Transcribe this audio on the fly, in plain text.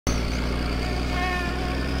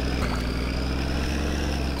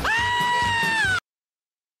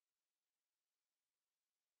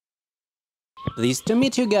Pleased to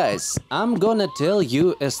meet you guys. I'm gonna tell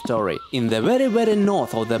you a story. In the very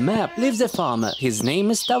north of the map lives a farmer. His name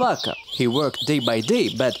is Tavaka. He worked day by day,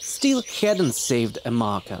 but still hadn't saved a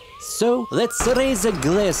marker. So let's raise a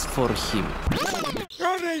glass for him.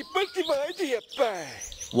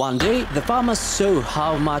 One day, the farmer saw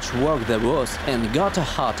how much work there was and got a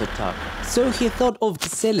heart attack. So he thought of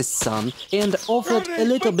selling his son and offered a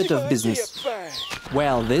little bit of business.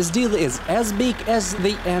 Well, this deal is as big as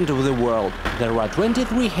the end of the world. There are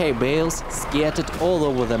 23 hay bales scattered all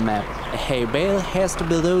over the map. A hay bale has to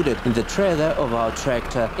be loaded in the trailer of our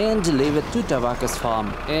tractor and delivered to Tavaka's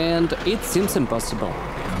farm. And it seems impossible.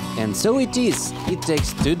 And so it is. It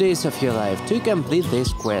takes 2 days of your life to complete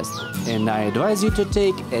this quest. And I advise you to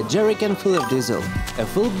take a jerrycan full of diesel, a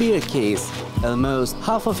full beer case, almost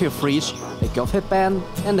half of your fridge, a coffee pan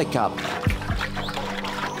and a cup.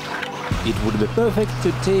 It would be perfect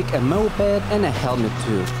to take a moped and a helmet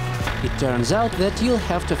too. It turns out that you'll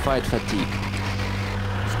have to fight fatigue.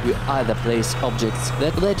 You either place objects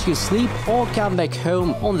that let you sleep or come back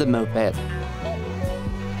home on the moped.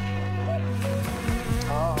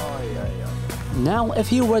 Now a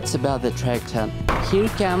few words about the tractor. Here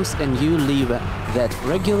comes a new lever that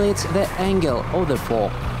regulates the angle of the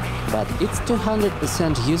fork. But it's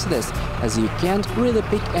 200% useless, as you can't really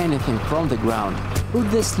pick anything from the ground. Put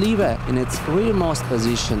this lever in its rearmost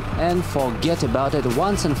position and forget about it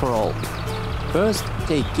once and for all. First,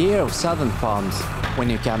 take care of southern farms. When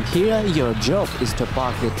you come here, your job is to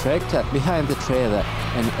park the tractor behind the trailer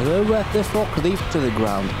and lower the forklift to the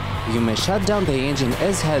ground. You may shut down the engine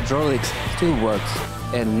as hydraulics still works.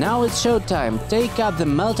 And now it's showtime. Take up the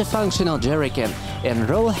multifunctional jerrycan and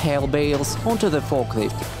roll hay bales onto the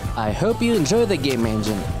forklift. I hope you enjoy the game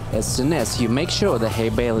engine. As soon as you make sure the hay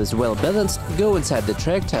bale is well balanced, go inside the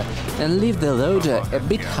tractor and leave the loader a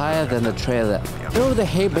bit higher than the trailer. Throw the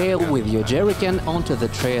hay bale with your jerrycan onto the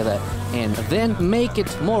trailer and then make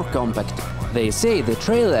it more compact. They say the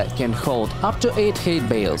trailer can hold up to 8 hay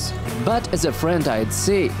bales, but as a friend I'd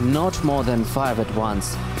say not more than 5 at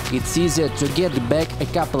once. It's easier to get back a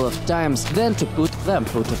couple of times than to put them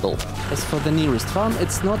putable. As for the nearest farm,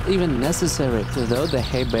 it's not even necessary to load the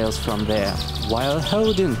hay bales from there. While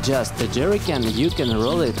holding just the jerrycan, you can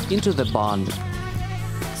roll it into the barn.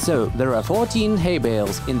 So there are 14 hay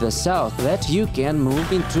bales in the south that you can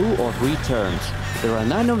move in 2 or 3 turns. There are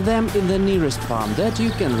 9 of them in the nearest farm that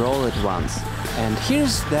you can roll at once. And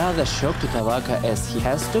here's the other shock to Tavaka, as he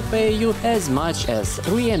has to pay you as much as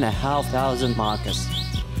 3,500 markers.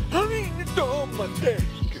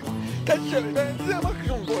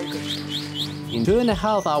 In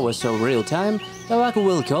 2.5 hours of real time, Tavaka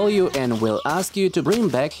will call you and will ask you to bring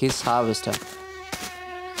back his harvester.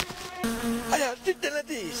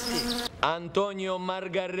 Antonio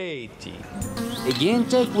Margaretti. Again,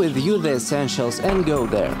 take with you the essentials and go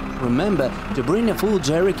there. Remember to bring a full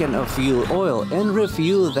jerrycan of fuel oil and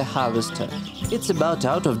refuel the harvester. It's about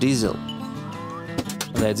out of diesel.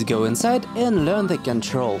 Let's go inside and learn the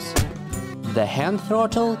controls. The hand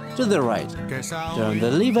throttle to the right. Turn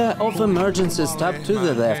the lever of emergency stop to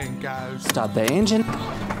the left. Start the engine.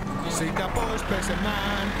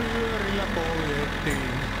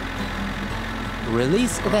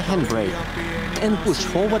 Release the handbrake and push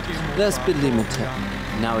forward the speed limiter.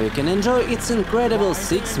 Now you can enjoy its incredible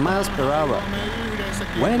 6 miles per hour.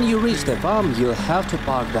 When you reach the farm, you'll have to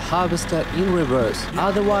park the harvester in reverse,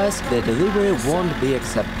 otherwise the delivery won't be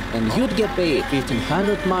accepted, and you'd get paid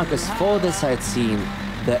 1,500 markers for the sightseeing.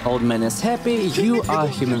 The old man is happy, you are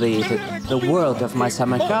humiliated. The world of my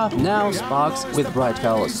summer car now sparks with bright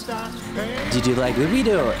colors. Did you like the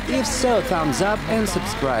video? If so, thumbs up and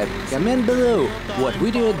subscribe. Comment below, what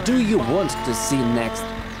video do you want to see next?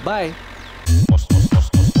 Bye!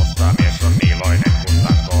 Mies on niin iloinen.